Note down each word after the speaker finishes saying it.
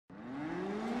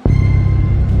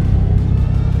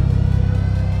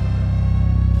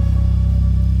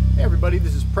everybody,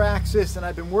 this is Praxis, and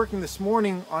I've been working this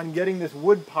morning on getting this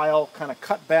wood pile kind of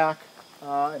cut back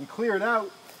and cleared out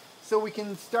so we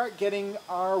can start getting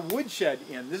our woodshed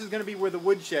in. This is going to be where the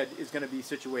woodshed is going to be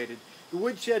situated. The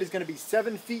woodshed is going to be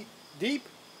 7 feet deep.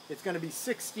 It's going to be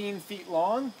 16 feet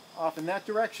long off in that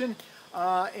direction.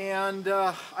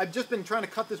 I've just been trying to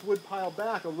cut this wood pile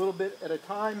back a little bit at a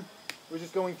time. We're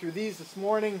just going through these this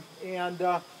morning, and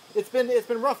it's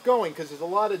been rough going because there's a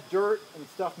lot of dirt and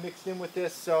stuff mixed in with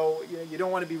this, so you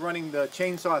don't want to be running the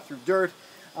chainsaw through dirt.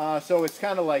 So it's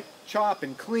kind of like chop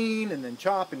and clean, and then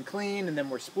chop and clean, and then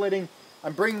we're splitting.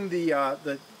 I'm bringing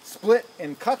the split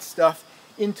and cut stuff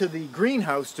into the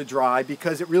greenhouse to dry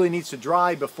because it really needs to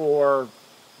dry before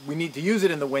we need to use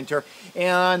it in the winter.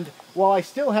 And while I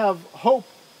still have hope,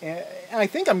 and I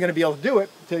think I'm going to be able to do it,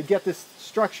 to get this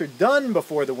structure done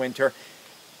before the winter,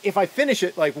 if I finish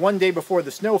it like one day before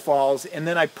the snow falls and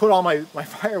then I put all my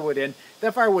firewood in,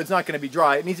 that firewood's not going to be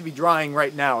dry. It needs to be drying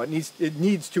right now. It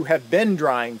needs to have been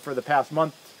drying for the past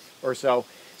month or so.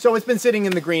 So it's been sitting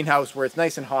in the greenhouse where it's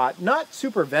nice and hot, not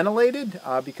super ventilated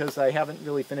because I haven't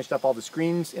really finished up all the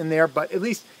screens in there, but at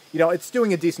least, you know, it's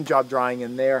doing a decent job drying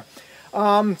in there.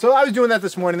 So I was doing that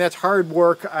this morning. That's hard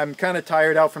work. I'm kind of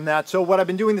tired out from that. So what I've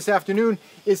been doing this afternoon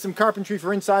is some carpentry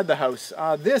for inside the house.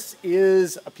 This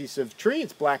is a piece of tree.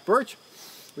 It's black birch,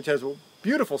 which has a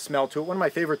beautiful smell to it. One of my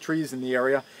favorite trees in the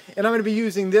area. And I'm going to be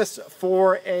using this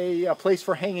for a place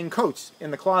for hanging coats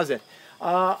in the closet.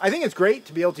 I think it's great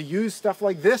to be able to use stuff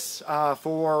like this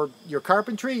for your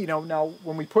carpentry. You know, now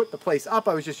when we put the place up,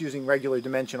 I was just using regular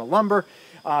dimensional lumber.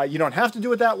 You don't have to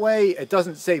do it that way. It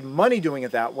doesn't save money doing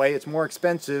it that way. It's more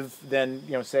expensive than,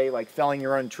 you know, say like felling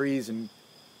your own trees and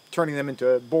turning them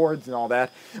into boards and all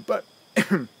that. But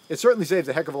it certainly saves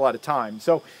a heck of a lot of time.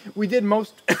 So we did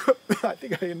most, I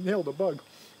think I nailed a bug.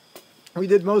 We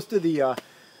did most of the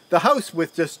house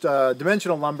with just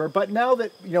dimensional lumber, but now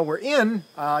that, you know, we're in,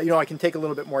 you know, I can take a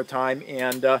little bit more time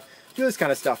and do this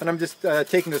kind of stuff. And I'm just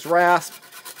taking this rasp,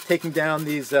 taking down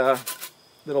these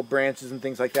little branches and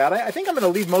things like that. I think I'm going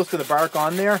to leave most of the bark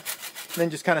on there and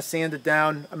then just kind of sand it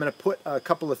down. I'm going to put a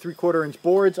couple of 3/4 inch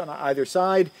boards on either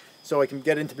side so I can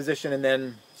get into position and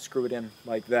then screw it in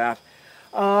like that.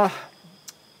 I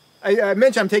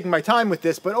mentioned I'm taking my time with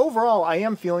this, but overall I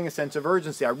am feeling a sense of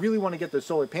urgency. I really want to get the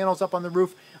solar panels up on the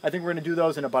roof. I think we're going to do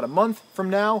those in about a month from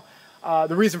now.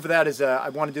 The reason for that is I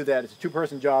want to do that. It's a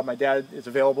 2-person job. My dad is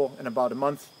available in about a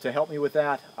month to help me with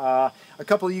that. A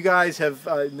couple of you guys have,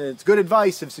 it's good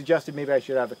advice, have suggested maybe I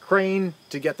should have a crane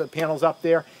to get the panels up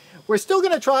there. We're still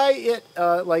going to try it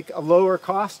like a lower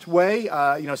cost way.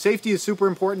 You know, safety is super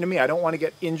important to me. I don't want to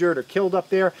get injured or killed up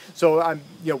there. So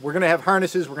you know, we're going to have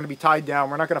harnesses. We're going to be tied down.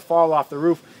 We're not going to fall off the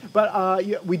roof. But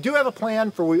yeah, we do have a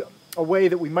plan for a way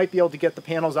that we might be able to get the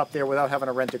panels up there without having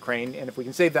to rent a crane. And if we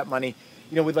can save that money,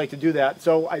 you know, we'd like to do that.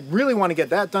 So I really want to get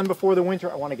that done before the winter.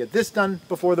 I want to get this done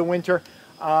before the winter.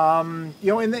 You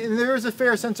know, and there is a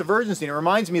fair sense of urgency. And it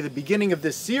reminds me of the beginning of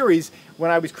this series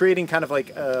when I was creating kind of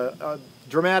like a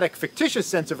dramatic, fictitious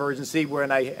sense of urgency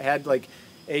when I had like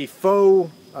a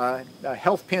faux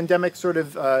health pandemic sort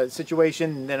of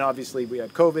situation. And then obviously we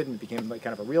had COVID and it became like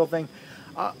kind of a real thing.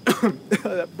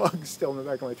 That bug's still in the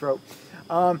back of my throat.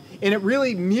 And it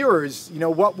really mirrors, you know,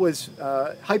 what was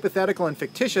hypothetical and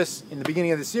fictitious in the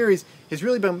beginning of the series has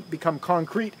really become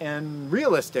concrete and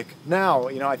realistic now.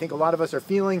 You know, I think a lot of us are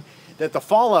feeling that the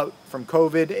fallout from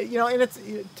COVID, you know, and it's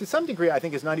to some degree, I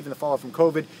think it's not even the fallout from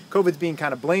COVID. COVID's being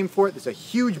kind of blamed for it. There's a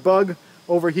huge bug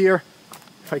over here.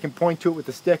 If I can point to it with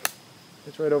the stick,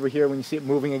 it's right over here when you see it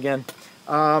moving again.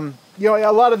 You know,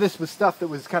 a lot of this was stuff that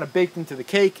was kind of baked into the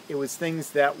cake. It was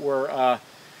things that were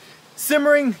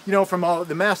simmering, you know, from all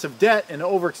the massive debt and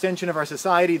overextension of our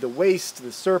society, the waste,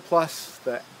 the surplus,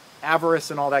 the avarice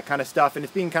and all that kind of stuff, and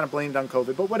it's being kind of blamed on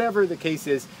COVID. But whatever the case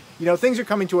is, you know, things are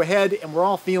coming to a head and we're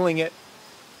all feeling it,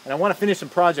 and I want to finish some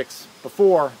projects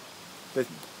before the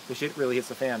shit really hits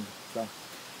the fan. So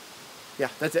yeah,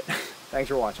 that's it. Thanks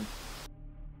for watching.